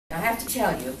to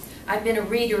tell you, I've been a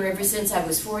reader ever since I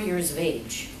was 4 years of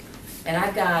age. And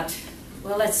I've got,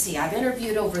 well, let's see, I've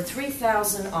interviewed over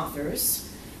 3,000 authors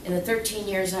in the 13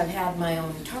 years I've had my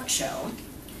own talk show.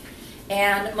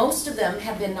 And most of them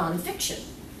have been nonfiction.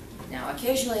 Now,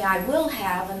 occasionally I will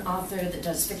have an author that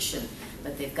does fiction,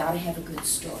 but they've got to have a good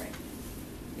story.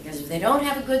 Because if they don't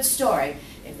have a good story,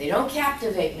 if they don't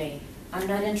captivate me, I'm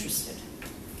not interested.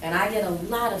 And I get a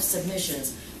lot of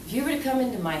submissions. If you were to come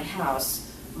into my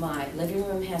house, my living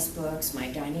room has books,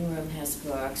 my dining room has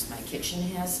books, my kitchen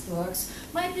has books,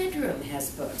 my bedroom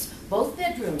has books. Both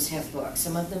bedrooms have books.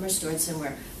 Some of them are stored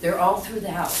somewhere. They're all through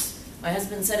the house. My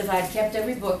husband said if I'd kept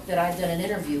every book that I'd done an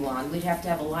interview on, we'd have to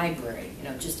have a library. You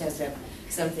know, just has to have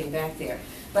something back there.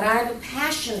 But I have a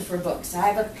passion for books. I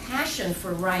have a passion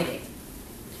for writing.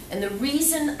 And the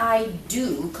reason I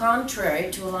do, contrary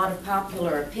to a lot of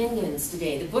popular opinions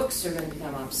today, the books are going to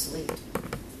become obsolete.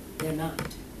 They're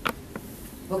not.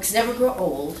 Books never grow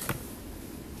old.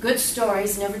 Good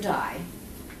stories never die.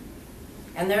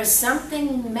 And there's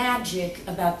something magic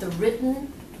about the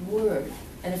written word.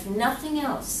 And if nothing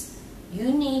else,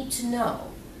 you need to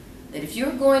know that if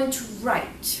you're going to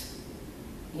write,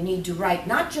 you need to write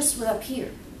not just with up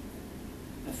here,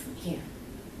 but from here.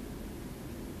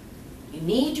 You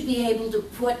need to be able to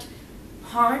put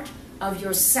part of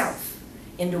yourself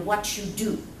into what you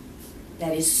do.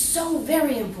 That is so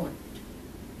very important.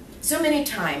 So many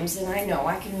times, and I know,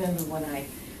 I can remember when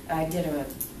I did a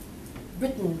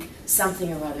written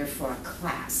something or other for a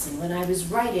class, and when I was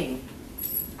writing,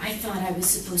 I thought I was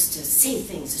supposed to say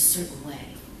things a certain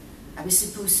way. I was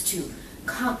supposed to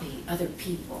copy other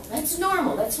people. That's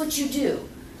normal. That's what you do.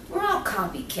 We're all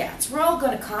copycats. We're all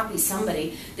going to copy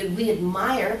somebody that we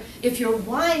admire. If you're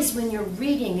wise when you're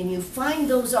reading and you find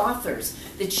those authors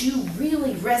that you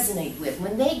really resonate with,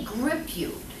 when they grip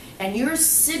you and you're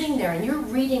sitting there and you're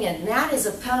reading it and that is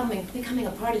becoming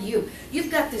a part of you,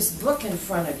 you've got this book in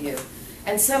front of you.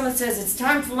 And someone says, it's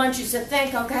time for lunch. You said,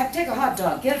 thank you, I'll take a hot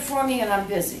dog. Get it for me and I'm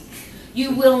busy.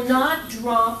 You will not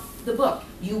drop the book.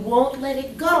 You won't let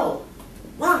it go.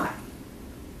 Why?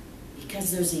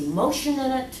 Because there's emotion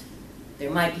in it.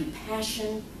 There might be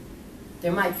passion.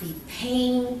 There might be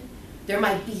pain. There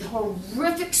might be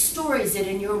horrific stories that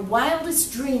in your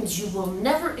wildest dreams you will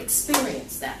never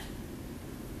experience that.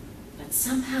 But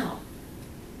somehow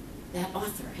that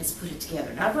author has put it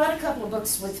together. Now, I brought a couple of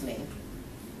books with me.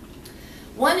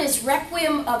 One is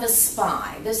Requiem of a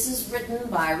Spy. This is written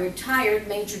by a retired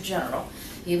Major General.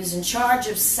 He was in charge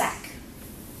of SAC.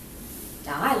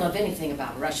 Now, I love anything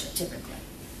about Russia, typically.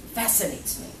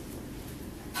 Fascinates me.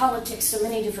 Politics, so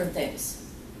many different things.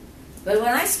 But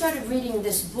when I started reading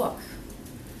this book,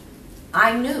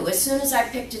 I knew as soon as I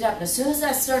picked it up, and as soon as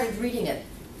I started reading it,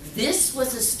 this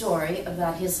was a story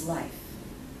about his life.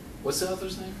 What's the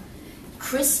author's name?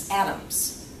 Chris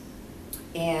Adams.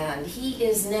 And he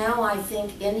is now, I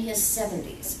think, in his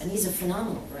 70s, and he's a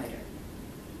phenomenal writer.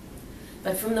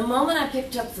 But from the moment I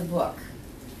picked up the book,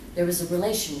 there was a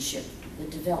relationship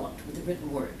that developed with the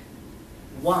written word.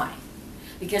 Why?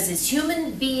 Because as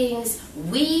human beings,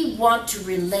 we want to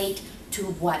relate to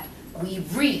what we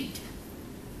read.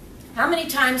 How many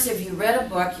times have you read a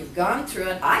book, you've gone through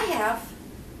it? I have.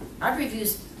 I've reviewed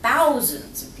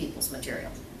thousands of people's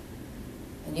material.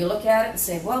 And you look at it and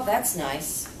say, well, that's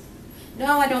nice.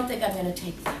 No, I don't think I'm going to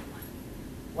take that one.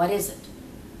 What is it?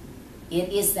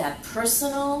 It is that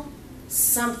personal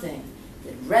something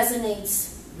that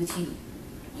resonates with you.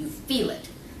 You feel it.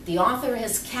 The author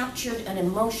has captured an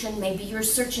emotion. Maybe you're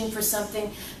searching for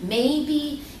something.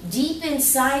 Maybe deep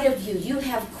inside of you, you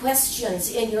have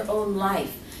questions in your own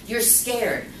life. You're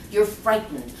scared. You're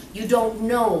frightened. You don't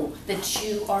know that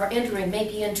you are entering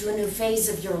maybe into a new phase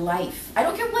of your life. I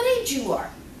don't care what age you are.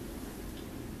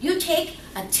 You take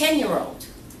a 10-year-old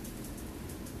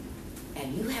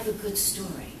and you have a good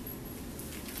story.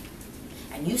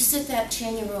 And you sit that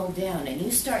 10-year-old down and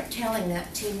you start telling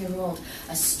that 10-year-old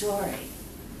a story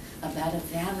about a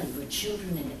valley where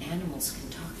children and animals can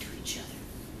talk to each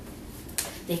other.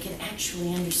 They can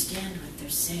actually understand what they're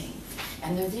saying.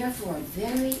 And they're there for a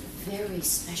very, very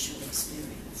special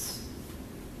experience.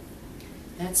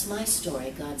 That's my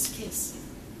story, God's Kiss.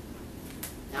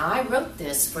 Now, I wrote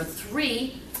this for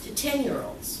 3 to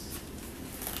 10-year-olds.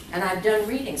 And I've done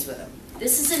readings with them.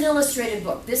 This is an illustrated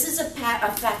book. This is a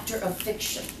factor of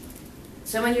fiction.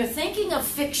 So when you're thinking of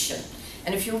fiction,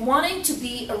 and if you're wanting to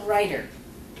be a writer,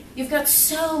 you've got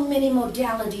so many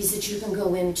modalities that you can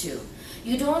go into.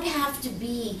 You don't have to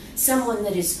be someone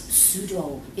that is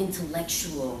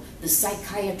pseudo-intellectual, the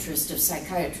psychiatrist of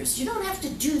psychiatrists. You don't have to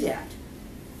do that.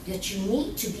 Yet you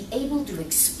need to be able to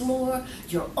explore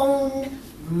your own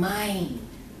mind.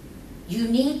 You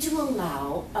need to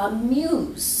allow a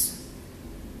muse.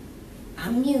 A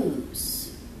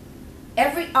muse.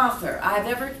 Every author I've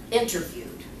ever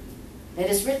interviewed that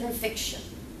has written fiction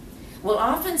will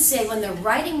often say when they're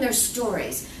writing their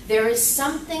stories, there is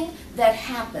something that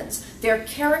happens. Their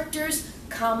characters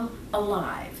come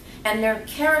alive, and their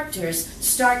characters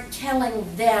start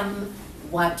telling them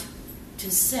what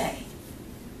to say.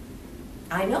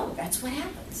 I know, that's what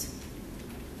happens.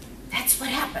 That's what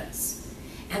happens.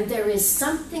 And there is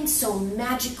something so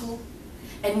magical,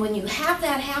 and when you have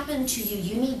that happen to you,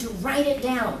 you need to write it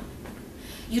down.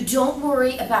 You don't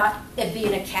worry about it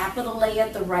being a capital A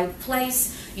at the right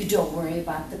place. You don't worry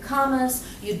about the commas.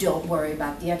 You don't worry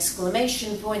about the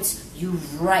exclamation points. You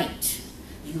write.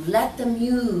 You let the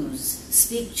muse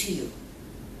speak to you.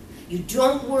 You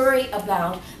don't worry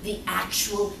about the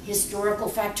actual historical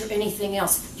fact or anything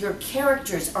else. Your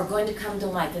characters are going to come to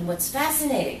life. And what's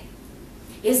fascinating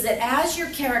is that as your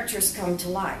characters come to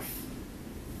life,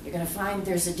 you're going to find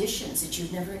there's additions that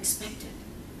you've never expected.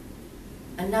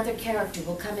 Another character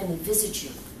will come in and visit you,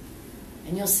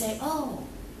 and you'll say, oh,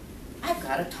 I've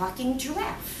got a talking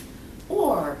giraffe.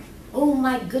 Or, oh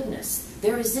my goodness,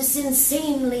 there is this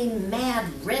insanely mad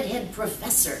redhead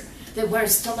professor that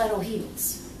wears stiletto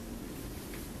heels.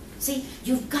 See,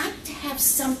 you've got to have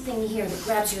something here that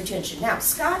grabs your attention. Now,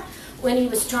 Scott, when he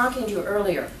was talking to you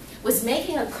earlier, was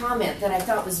making a comment that I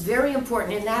thought was very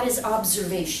important, and that is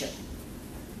observation.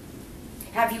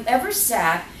 Have you ever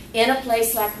sat in a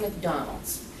place like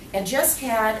McDonald's and just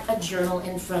had a journal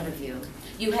in front of you?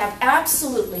 You have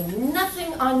absolutely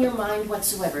nothing on your mind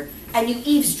whatsoever, and you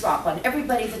eavesdrop on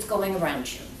everybody that's going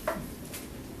around you.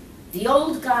 The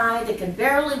old guy that can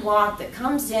barely walk, that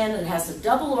comes in and has a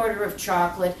double order of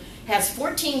chocolate, has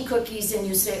 14 cookies, and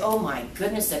you say, oh my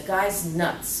goodness, that guy's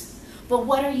nuts. But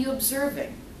what are you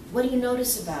observing? What do you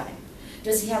notice about him?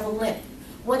 Does he have a limp?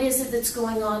 What is it that's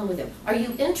going on with him? Are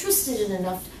you interested in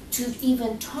enough to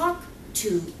even talk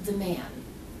to the man?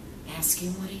 Ask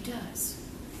him what he does.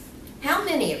 How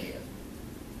many of you,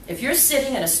 if you're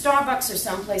sitting in a Starbucks or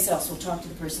someplace else, will talk to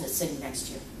the person that's sitting next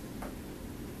to you?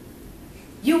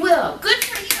 You will. Good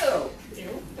for you.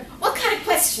 What kind of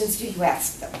questions do you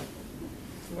ask them?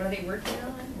 What are they working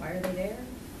on? Why are they there?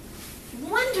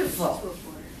 Wonderful.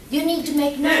 You need to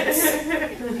make notes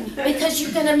because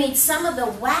you're going to meet some of the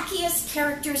wackiest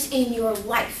characters in your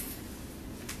life.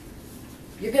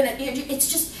 You're going to, it's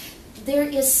just, there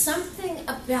is something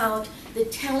about the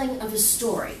telling of a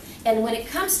story. And when it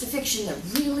comes to fiction, there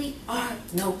really are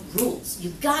no rules.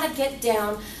 You've got to get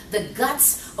down the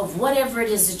guts of whatever it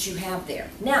is that you have there.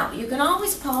 Now, you can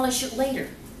always polish it later.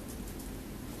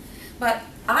 But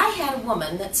I had a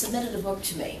woman that submitted a book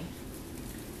to me.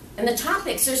 And the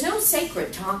topics, there's no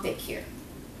sacred topic here.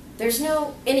 There's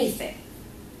no anything.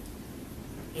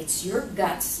 It's your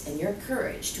guts and your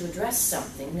courage to address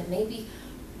something that may be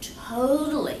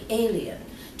totally alien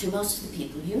to most of the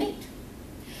people you meet.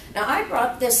 Now, I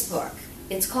brought this book.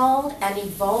 It's called An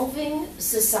Evolving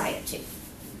Society.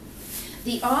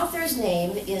 The author's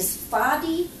name is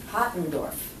Fadi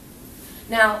Hattendorf.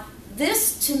 Now,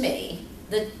 this, to me,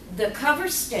 the cover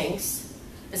stinks,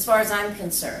 as far as I'm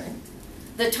concerned.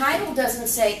 The title doesn't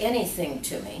say anything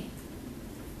to me.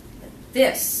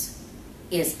 This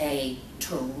is a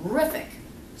terrific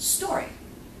story.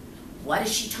 What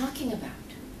is she talking about?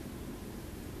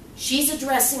 She's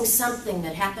addressing something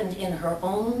that happened in her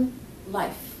own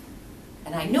life.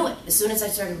 And I knew it as soon as I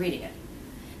started reading it.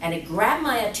 And it grabbed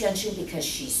my attention because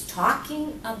she's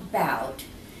talking about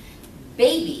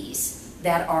babies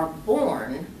that are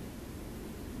born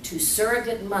to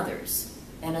surrogate mothers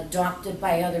and adopted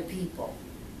by other people.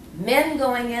 Men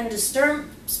going into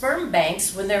sperm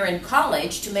banks when they're in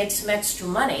college to make some extra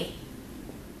money,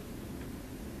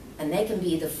 and they can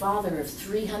be the father of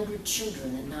 300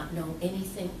 children and not know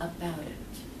anything about it.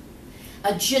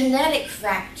 A genetic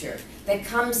factor that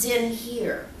comes in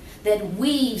here, that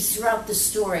weaves throughout the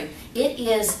story. It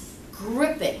is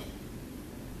gripping.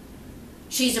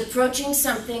 She's approaching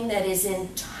something that is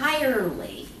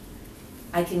entirely,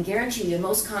 I can guarantee you, in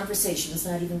most conversations,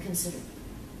 not even considered.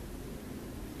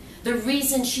 The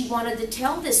reason she wanted to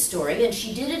tell this story, and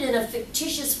she did it in a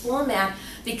fictitious format,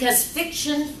 because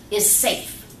fiction is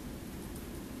safe.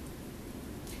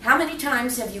 How many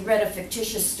times have you read a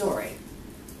fictitious story,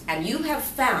 and you have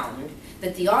found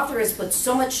that the author has put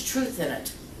so much truth in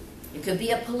it? It could be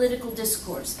a political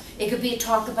discourse. It could be a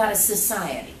talk about a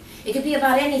society. It could be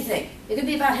about anything. It could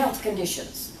be about health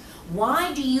conditions.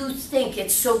 Why do you think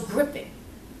it's so gripping?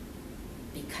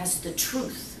 Because the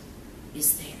truth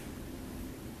is there.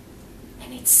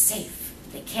 And it's safe.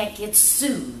 They can't get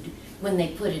sued when they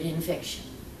put it in fiction.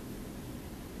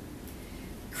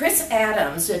 Chris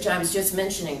Adams, which I was just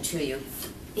mentioning to you,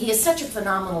 he is such a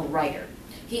phenomenal writer.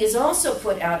 He has also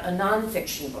put out a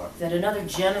nonfiction book that another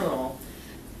general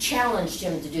challenged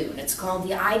him to do, and it's called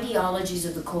The Ideologies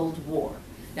of the Cold War.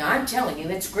 Now, I'm telling you,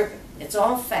 it's gripping. It's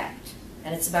all fact,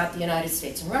 and it's about the United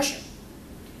States and Russia.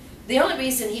 The only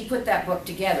reason he put that book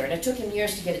together, and it took him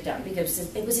years to get it done,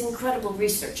 because it was incredible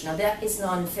research. Now, that is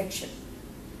nonfiction.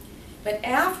 But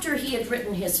after he had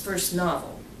written his first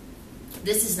novel,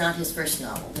 this is not his first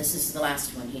novel, this is the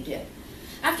last one he did.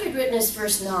 After he'd written his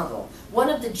first novel, one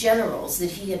of the generals that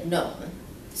he had known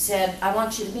said, I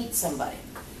want you to meet somebody.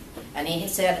 And he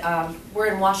said,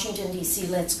 we're in Washington, D.C.,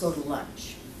 let's go to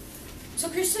lunch. So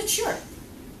Chris said, sure.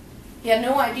 He had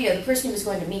no idea the person he was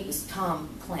going to meet was Tom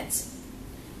Clancy.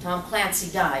 Tom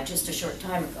Clancy died just a short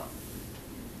time ago.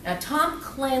 Now, Tom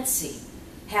Clancy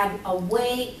had a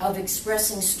way of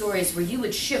expressing stories where you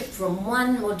would shift from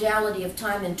one modality of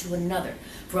time into another,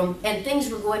 and things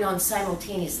were going on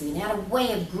simultaneously, and had a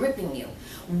way of gripping you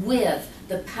with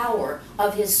the power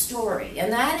of his story.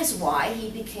 And that is why he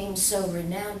became so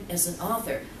renowned as an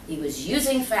author. He was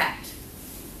using fact.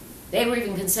 They were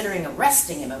even considering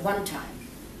arresting him at one time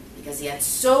because he had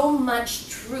so much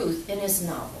truth in his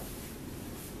novel.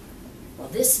 Well,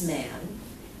 this man,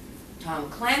 Tom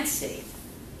Clancy,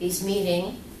 he's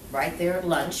meeting right there at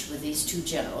lunch with these two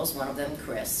generals, one of them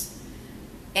Chris,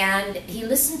 and he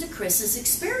listened to Chris's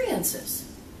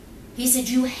experiences. He said,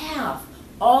 you have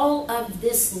all of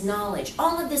this knowledge,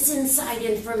 all of this inside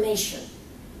information.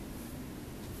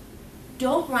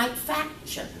 Don't write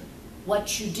faction.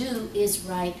 What you do is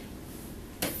write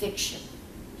fiction.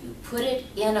 You put it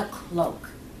in a cloak,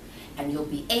 and you'll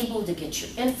be able to get your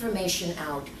information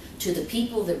out to the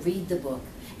people that read the book,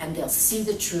 and they'll see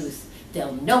the truth,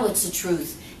 they'll know it's the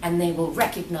truth, and they will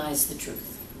recognize the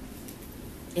truth.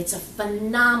 It's a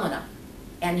phenomenon,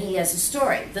 and he has a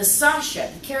story. The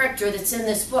Sasha, the character that's in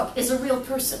this book, is a real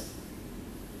person.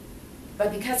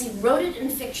 But because he wrote it in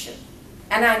fiction,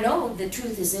 and I know the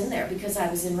truth is in there because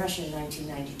I was in Russia in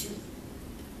 1992.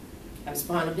 I was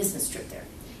on a business trip there.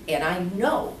 And I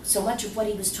know so much of what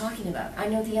he was talking about. I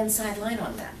know the inside line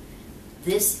on that.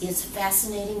 This is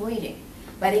fascinating reading.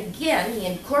 But again, he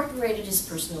incorporated his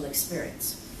personal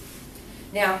experience.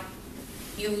 Now,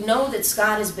 you know that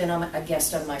Scott has been a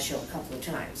guest on my show a couple of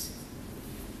times.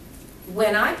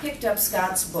 When I picked up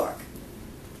Scott's book,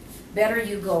 Better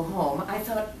You Go Home, I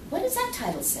thought, what does that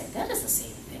title say? That doesn't say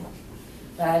anything.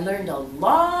 But I learned a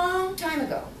long time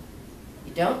ago,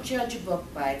 you don't judge a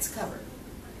book by its cover.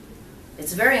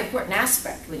 It's a very important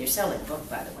aspect when you're selling a book,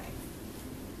 by the way.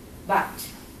 But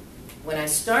when I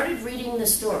started reading the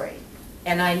story,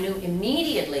 and I knew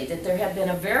immediately that there had been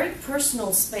a very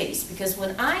personal space, because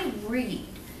when I read,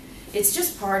 it's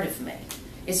just part of me.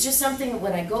 It's just something,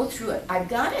 when I go through it, I've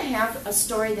got to have a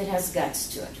story that has guts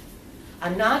to it.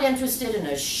 I'm not interested in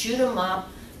a shoot-'em-up,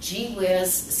 gee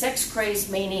whiz,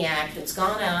 sex-crazed maniac that's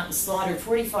gone out and slaughtered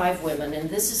 45 women, and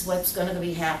this is what's going to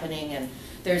be happening, and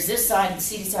there's this side, the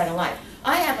seedy side of life.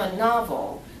 I have a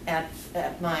novel at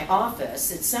my office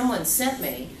that someone sent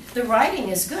me. The writing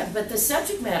is good, but the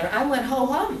subject matter, I went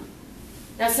ho-hum.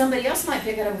 Now somebody else might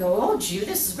pick it up and go, oh gee,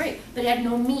 this is great, but it had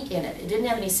no meat in it. It didn't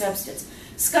have any substance.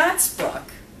 Scott's book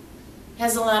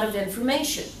has a lot of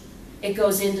information. It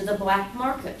goes into the black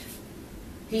market.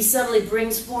 He suddenly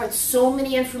brings forth so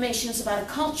many informations about a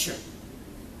culture,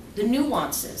 the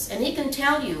nuances, and he can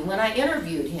tell you, when I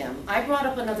interviewed him, I brought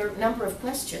up another number of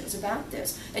questions about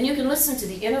this. And you can listen to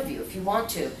the interview if you want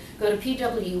to. Go to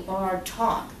PWR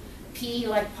Talk, P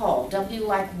like Paul, W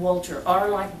like Walter, R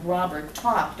like Robert,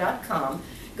 talk.com.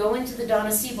 Go into the Donna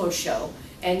Seebo show,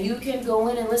 and you can go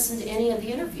in and listen to any of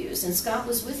the interviews. And Scott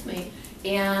was with me,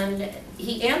 and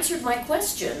he answered my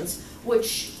questions,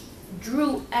 which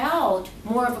drew out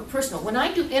more of a personal. When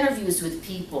I do interviews with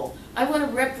people, I want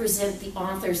to represent the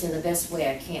authors in the best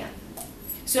way I can.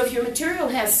 So if your material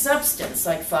has substance,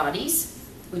 like Fadi's,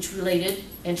 which related,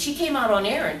 and she came out on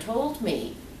air and told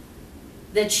me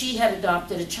that she had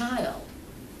adopted a child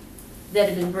that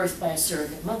had been birthed by a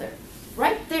surrogate mother.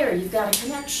 Right there, you've got a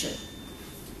connection.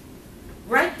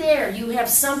 Right there, you have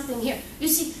something here. You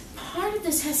see, part of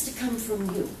this has to come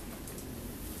from you.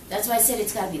 That's why I said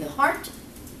it's got to be the heart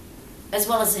as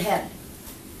well as the head.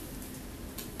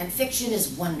 And fiction is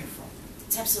wonderful.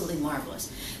 It's absolutely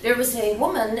marvelous. There was a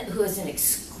woman who is an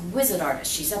exquisite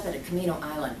artist. She's up at a Camino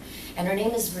Island, and her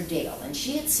name is Verdale, and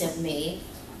she had sent me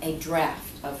a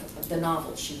draft of the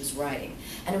novel she was writing,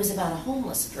 and it was about a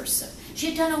homeless person. She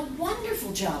had done a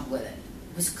wonderful job with it.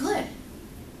 It was good.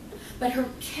 But her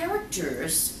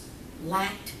characters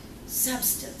lacked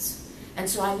substance. And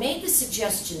so I made the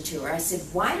suggestion to her. I said,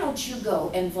 why don't you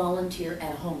go and volunteer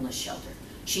at a homeless shelter?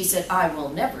 She said, I will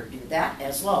never do that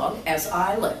as long as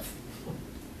I live.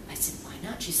 I said, why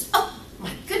not? She said, oh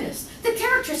my goodness, the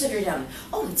characters that are down there.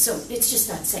 Oh, it's just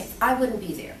not safe. I wouldn't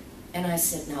be there. And I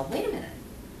said, now wait a minute.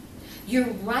 You're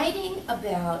writing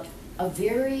about a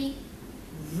very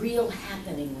real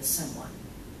happening with someone.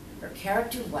 Her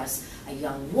character was a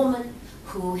young woman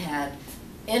who had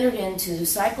entered into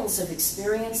cycles of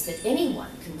experience that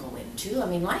anyone can go into. I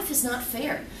mean, life is not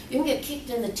fair. You can get kicked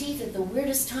in the teeth at the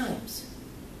weirdest times.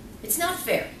 It's not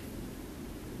fair.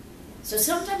 So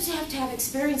sometimes you have to have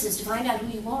experiences to find out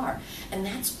who you are. And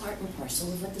that's part and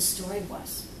parcel of what the story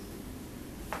was.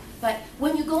 But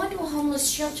when you go into a homeless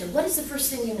shelter, what is the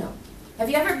first thing you know? Have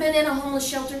you ever been in a homeless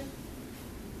shelter?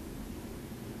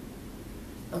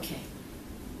 Okay.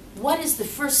 What is the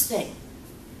first thing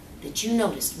that you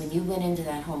noticed when you went into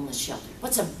that homeless shelter?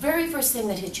 What's the very first thing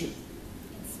that hit you?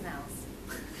 It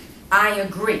smells. I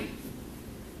agree.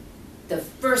 The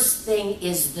first thing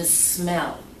is the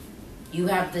smell. You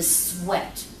have the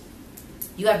sweat.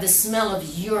 You have the smell of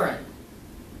urine.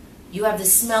 You have the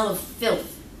smell of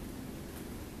filth.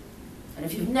 And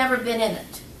if you've never been in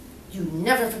it, you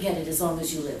never forget it as long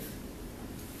as you live.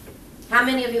 How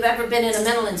many of you have ever been in a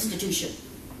mental institution?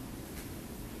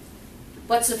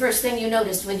 What's the first thing you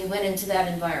noticed when you went into that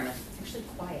environment? Actually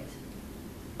quiet.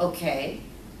 Okay.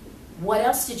 What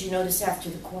else did you notice after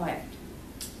the quiet?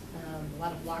 A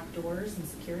lot of locked doors and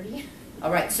security.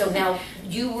 All right, so now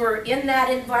you were in that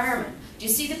environment. Do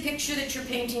you see the picture that you're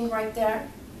painting right there?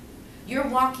 You're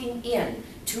walking in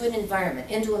to an environment,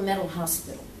 into a mental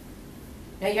hospital.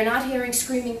 Now you're not hearing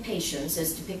screaming patients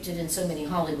as depicted in so many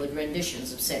Hollywood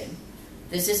renditions of same.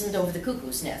 This isn't Over the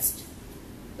Cuckoo's Nest.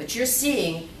 What you're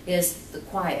seeing is the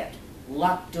quiet,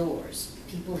 locked doors,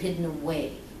 people hidden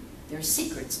away. There are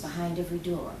secrets behind every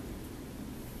door.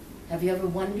 Have you ever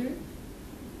wondered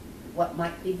what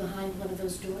might be behind one of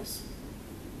those doors?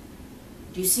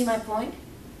 Do you see my point?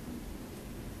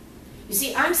 You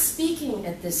see, I'm speaking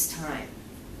at this time.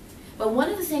 But one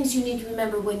of the things you need to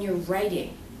remember when you're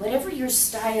writing, whatever your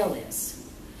style is,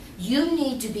 you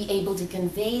need to be able to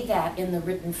convey that in the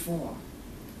written form.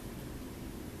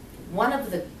 One of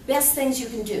the best things you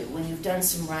can do when you've done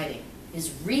some writing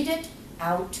is read it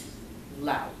out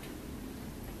loud.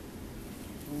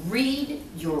 Read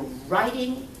your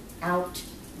writing out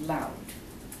loud.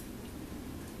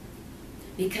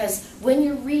 Because when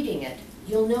you're reading it,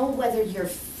 you'll know whether you're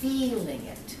feeling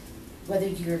it, whether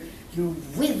you're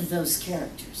with those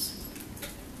characters.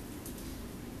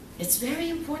 It's very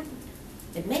important.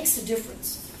 It makes a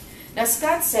difference. Now,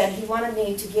 Scott said he wanted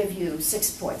me to give you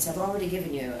 6 points. I've already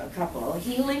given you a couple.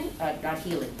 Feeling.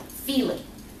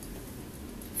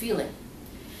 Feeling.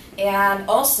 And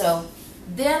also,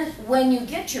 then when you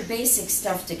get your basic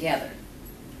stuff together,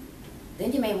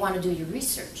 then you may want to do your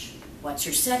research. What's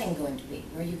your setting going to be?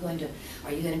 Where are you going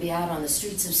to be out on the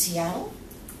streets of Seattle?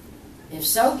 If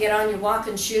so, get on your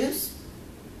walking shoes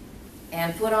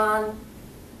and put on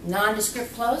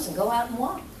nondescript clothes and go out and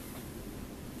walk.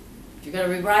 If you're going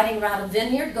to be riding around a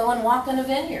vineyard, go and walk in a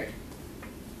vineyard.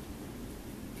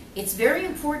 It's very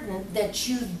important that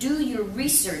you do your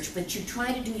research, but you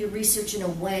try to do your research in a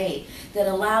way that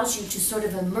allows you to sort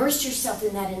of immerse yourself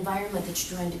in that environment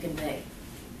that you're trying to convey.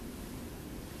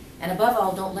 And above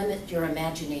all, don't limit your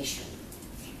imagination.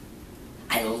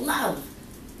 I love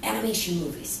animation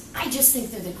movies. I just think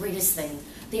they're the greatest thing.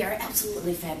 They are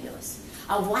absolutely fabulous.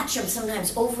 I'll watch them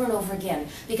sometimes over and over again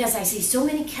because I see so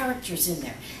many characters in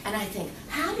there. And I think,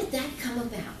 how did that come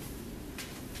about?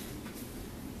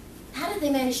 How did they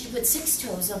manage to put 6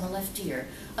 toes on the left ear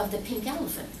of the pink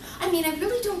elephant? I mean, I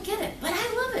really don't get it, but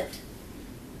I love it.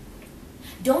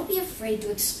 Don't be afraid to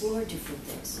explore different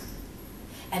things.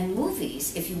 And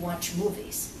movies, if you watch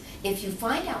movies, if you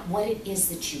find out what it is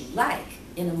that you like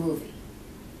in a movie,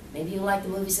 maybe you like the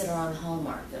movies that are on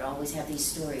Hallmark, that always have these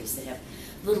stories that have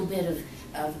a little bit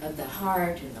of the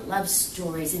heart and the love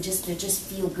stories, and they're just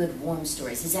feel-good, warm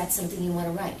stories. Is that something you want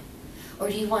to write? Or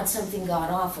do you want something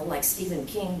god-awful like Stephen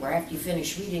King, where after you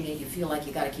finish reading it, you feel like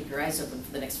you got to keep your eyes open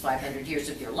for the next 500 years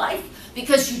of your life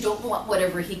because you don't want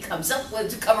whatever he comes up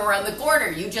with to come around the corner.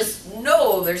 You just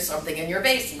know there's something in your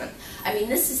basement. I mean,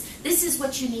 this is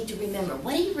what you need to remember.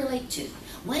 What do you relate to?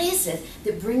 What is it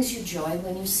that brings you joy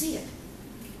when you see it?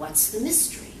 What's the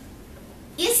mystery?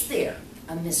 Is there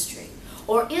a mystery?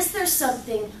 Or is there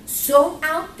something so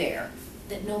out there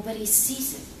that nobody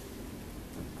sees it?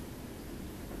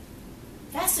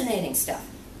 Fascinating stuff.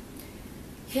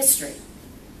 History.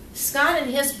 Scott in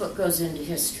his book goes into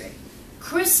history.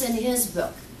 Chris in his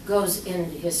book goes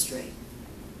into history.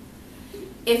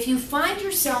 If you find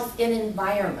yourself in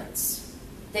environments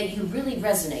that you really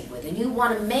resonate with, and you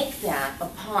want to make that a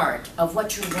part of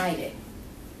what you're writing,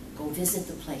 go visit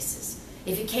the places.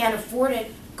 If you can't afford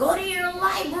it, go to your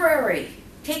library.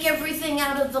 Take everything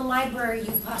out of the library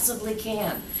you possibly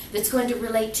can that's going to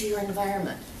relate to your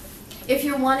environment. If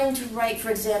you're wanting to write, for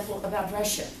example, about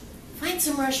Russia, find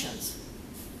some Russians.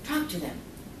 Talk to them.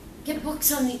 Get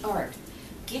books on the art.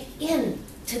 Get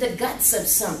into the guts of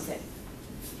something.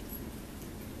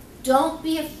 Don't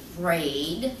be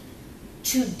afraid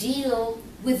to deal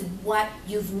with what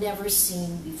you've never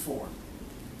seen before.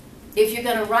 If you're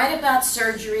going to write about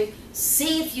surgery,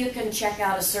 see if you can check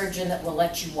out a surgeon that will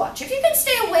let you watch. If you can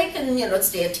stay awake and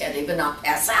stay attentive and not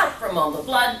pass out from all the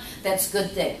blood, that's a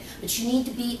good thing. But you need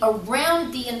to be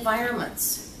around the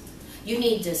environments. You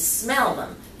need to smell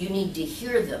them. You need to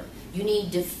hear them. You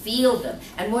need to feel them.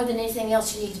 And more than anything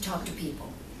else, you need to talk to people.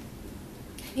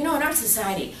 In our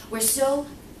society, we're so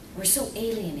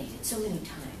alienated so many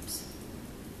times.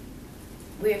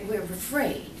 We're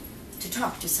afraid to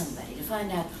talk to somebody, to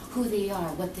find out who they are,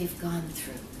 what they've gone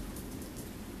through.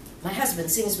 My husband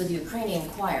sings with the Ukrainian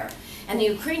choir, and the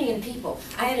Ukrainian people,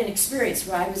 I had an experience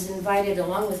where I was invited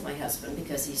along with my husband,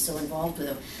 because he's so involved with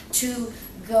them, to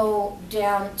go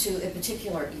down to a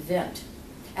particular event.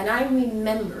 And I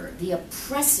remember the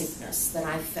oppressiveness that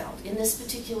I felt in this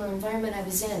particular environment I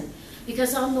was in,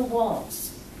 because on the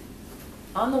walls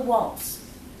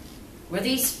were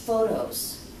these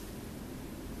photos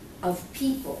of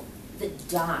people that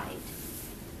died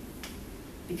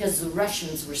because the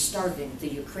Russians were starving the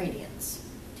Ukrainians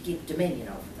to keep dominion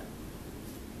over them.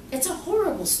 It's a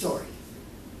horrible story.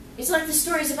 It's like the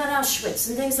stories about Auschwitz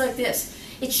and things like this.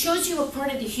 It shows you a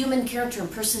part of the human character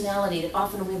and personality that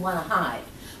often we want to hide.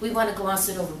 We want to gloss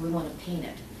it over. We want to paint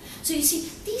it. So you see,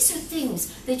 these are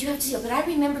things that you have to see. But I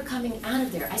remember coming out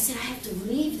of there, I said, I have to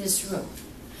leave this room.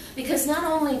 Because not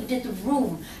only did the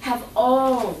room have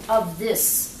all of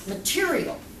this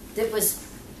material that was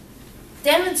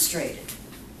demonstrated,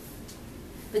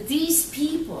 but these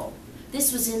people,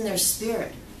 this was in their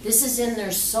spirit. This is in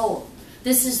their soul.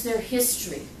 This is their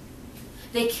history.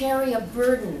 They carry a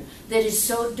burden that is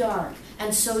so dark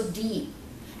and so deep.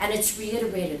 And it's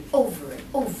reiterated over and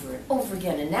over and over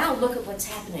again. And now look at what's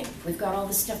happening. We've got all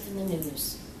this stuff in the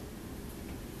news.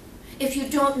 If you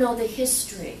don't know the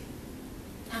history,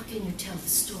 how can you tell the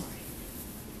story?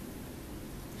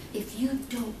 If you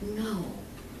don't know,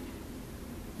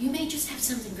 you may just have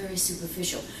something very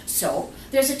superficial. So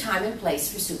there's a time and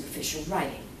place for superficial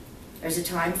writing. There's a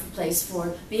time and place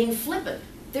for being flippant.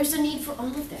 There's a need for all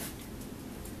of that.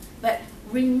 But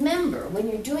remember, when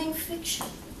you're doing fiction,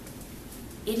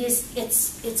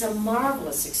 it's a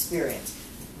marvelous experience.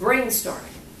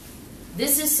 Brainstorming.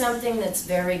 This is something that's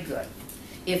very good.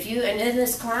 And in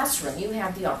this classroom, you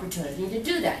have the opportunity to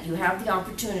do that. You have the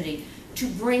opportunity to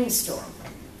brainstorm.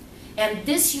 And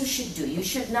this you should do. You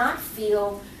should not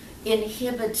feel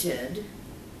inhibited,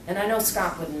 and I know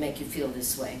Scott wouldn't make you feel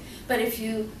this way, but if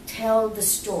you tell the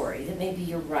story that maybe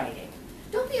you're writing,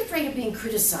 don't be afraid of being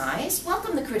criticized.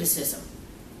 Welcome the criticism.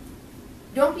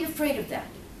 Don't be afraid of that.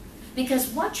 Because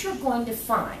what you're going to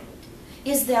find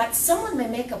is that someone may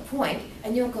make a point,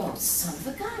 and you'll go, son of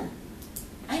a gun.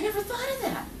 I never thought of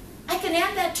that. I can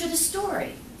add that to the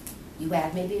story. You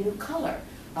add maybe a new color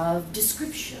of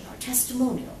description or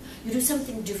testimonial. You do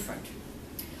something different.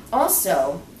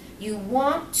 Also, you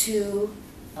want to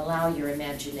allow your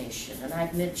imagination, and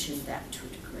I've mentioned that to a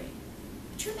degree.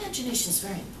 But your imagination is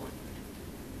very important.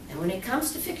 And when it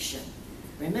comes to fiction,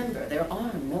 remember, there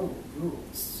are no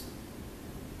rules.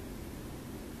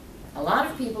 A lot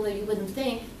of people that you wouldn't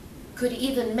think could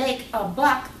even make a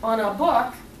buck on a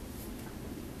book.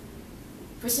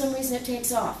 For some reason it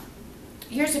takes off.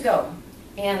 Years ago,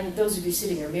 and those of you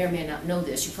sitting here may or may not know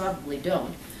this, you probably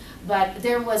don't, but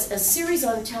there was a series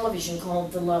on television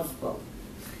called The Love Boat.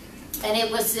 And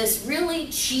it was this really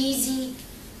cheesy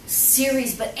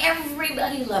series, but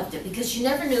everybody loved it because you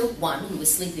never knew, one, who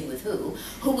was sleeping with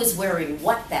who was wearing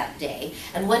what that day,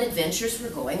 and what adventures were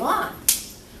going on.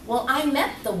 Well, I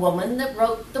met the woman that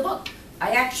wrote the book.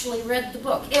 I actually read the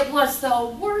book. It was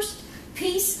the worst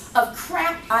piece of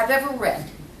crap I've ever read.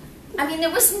 I mean,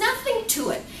 there was nothing to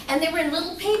it. And they were in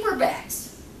little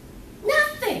paperbacks.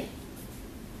 Nothing.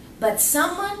 But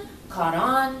someone caught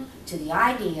on to the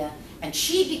idea, and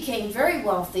she became very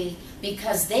wealthy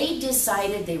because they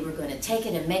decided they were going to take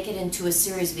it and make it into a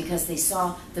series because they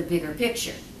saw the bigger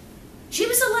picture. She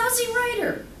was a lousy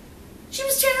writer. She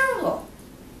was terrible.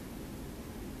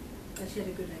 But she had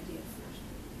a good idea first.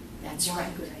 That's Why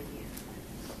right. a good idea.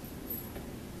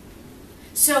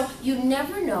 So you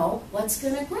never know what's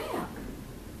going to grab.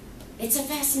 It's a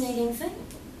fascinating thing.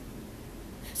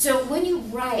 So when you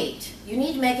write, you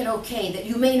need to make it okay that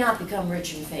you may not become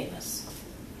rich and famous.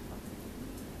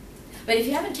 But if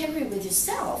you have integrity with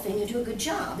yourself and you do a good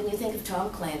job, and you think of Tom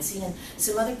Clancy and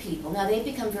some other people, now they've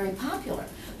become very popular.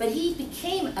 But he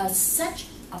became such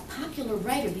a popular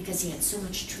writer because he had so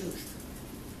much truth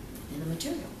in the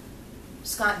material.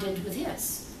 Scott did with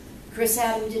his. Chris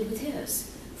Adam did with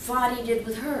his. Foddy did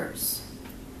with hers.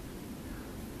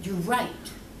 You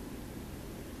write.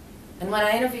 And when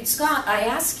I interviewed Scott, I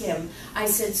asked him, I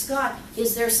said, Scott,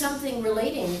 is there something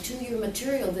relating to your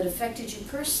material that affected you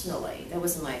personally? That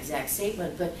wasn't my exact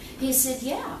statement, but he said,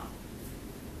 yeah.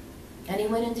 And he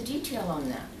went into detail on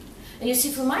that. And you see,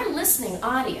 for my listening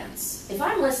audience, if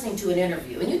I'm listening to an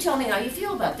interview, and you tell me how you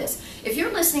feel about this, if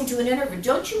you're listening to an interview,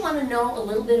 don't you want to know a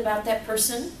little bit about that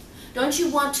person? Don't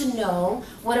you want to know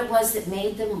what it was that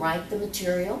made them write the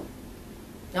material?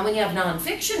 Now, when you have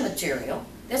nonfiction material,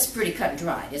 that's pretty cut and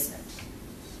dried, isn't it?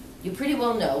 You pretty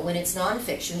well know when it's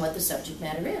nonfiction what the subject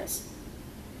matter is.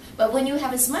 But when you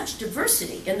have as much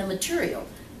diversity in the material,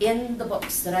 in the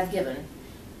books that I've given,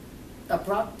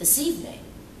 brought this evening,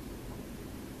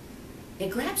 it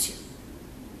grabs you.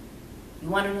 You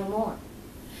want to know more.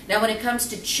 Now, when it comes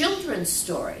to children's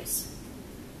stories,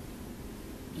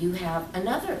 you have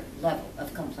another level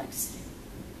of complexity.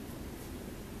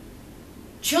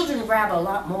 Children grab a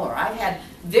lot more. I've had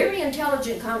very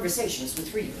intelligent conversations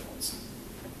with 3-year-olds.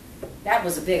 That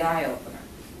was a big eye-opener.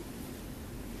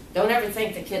 Don't ever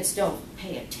think the kids don't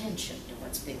pay attention to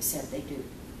what's being said. They do.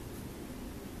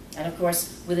 And of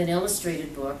course, with an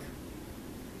illustrated book,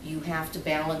 you have to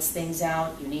balance things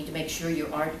out. You need to make sure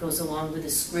your art goes along with the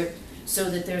script so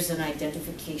that there's an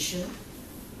identification.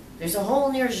 There's a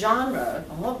whole new genre,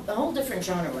 a whole different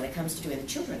genre when it comes to doing the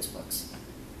children's books.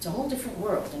 It's a whole different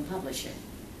world in publishing.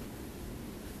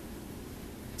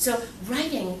 So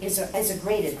writing is a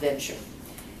great adventure.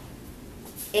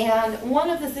 And one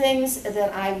of the things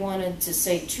that I wanted to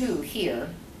say too here,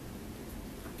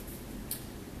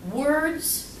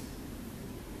 words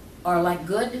are like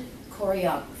good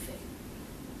choreography.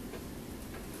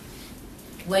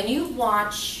 When you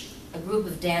watch a group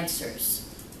of dancers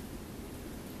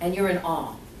and you're in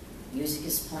awe, music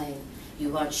is playing,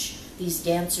 you watch these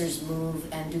dancers move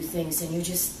and do things and you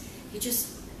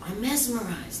just are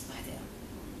mesmerized by them.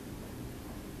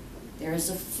 There is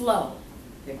a flow.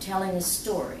 They're telling a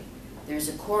story. There's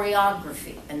a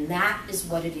choreography, and that is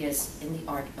what it is in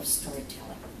the art of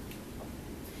storytelling.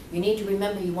 You need to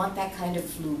remember you want that kind of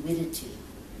fluidity.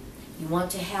 You want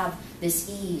to have this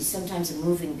ease, sometimes of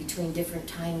moving between different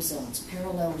time zones,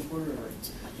 parallel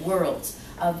worlds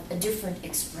of different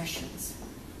expressions.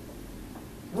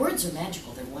 Words are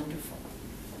magical, they're wonderful.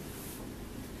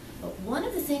 But one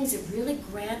of the things that really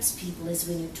grabs people is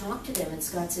when you talk to them, and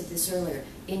Scott said this earlier,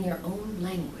 in your own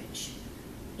language.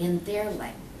 In their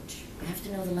language. You have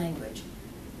to know the language.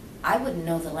 I wouldn't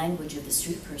know the language of the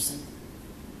street person.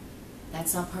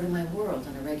 That's not part of my world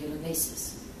on a regular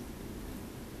basis.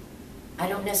 I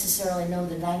don't necessarily know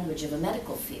the language of a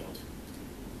medical field.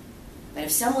 But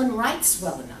if someone writes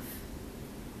well enough,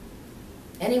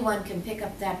 anyone can pick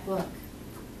up that book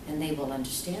and they will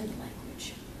understand the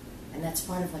language. And that's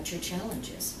part of what your challenge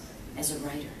is as a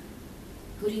writer.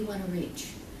 Who do you want to reach?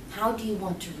 How do you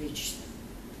want to reach them?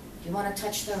 Do you want to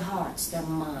touch their hearts, their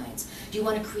minds? Do you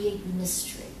want to create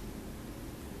mystery?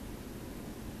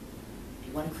 Do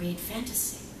you want to create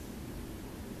fantasy?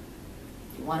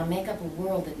 Do you want to make up a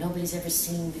world that nobody's ever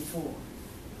seen before?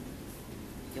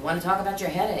 Do you want to talk about your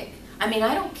headache? I mean,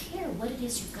 I don't care what it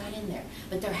is you've got in there,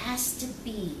 but there has to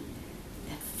be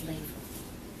that flavor.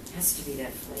 There has to be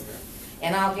that flavor.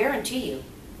 And I'll guarantee you,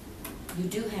 you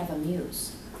do have a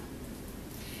muse.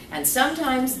 And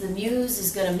sometimes the muse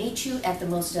is going to meet you at the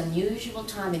most unusual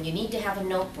time, and you need to have a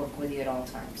notebook with you at all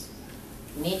times.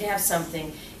 You need to have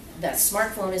something. The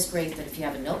smartphone is great, but if you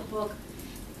have a notebook,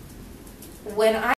 when I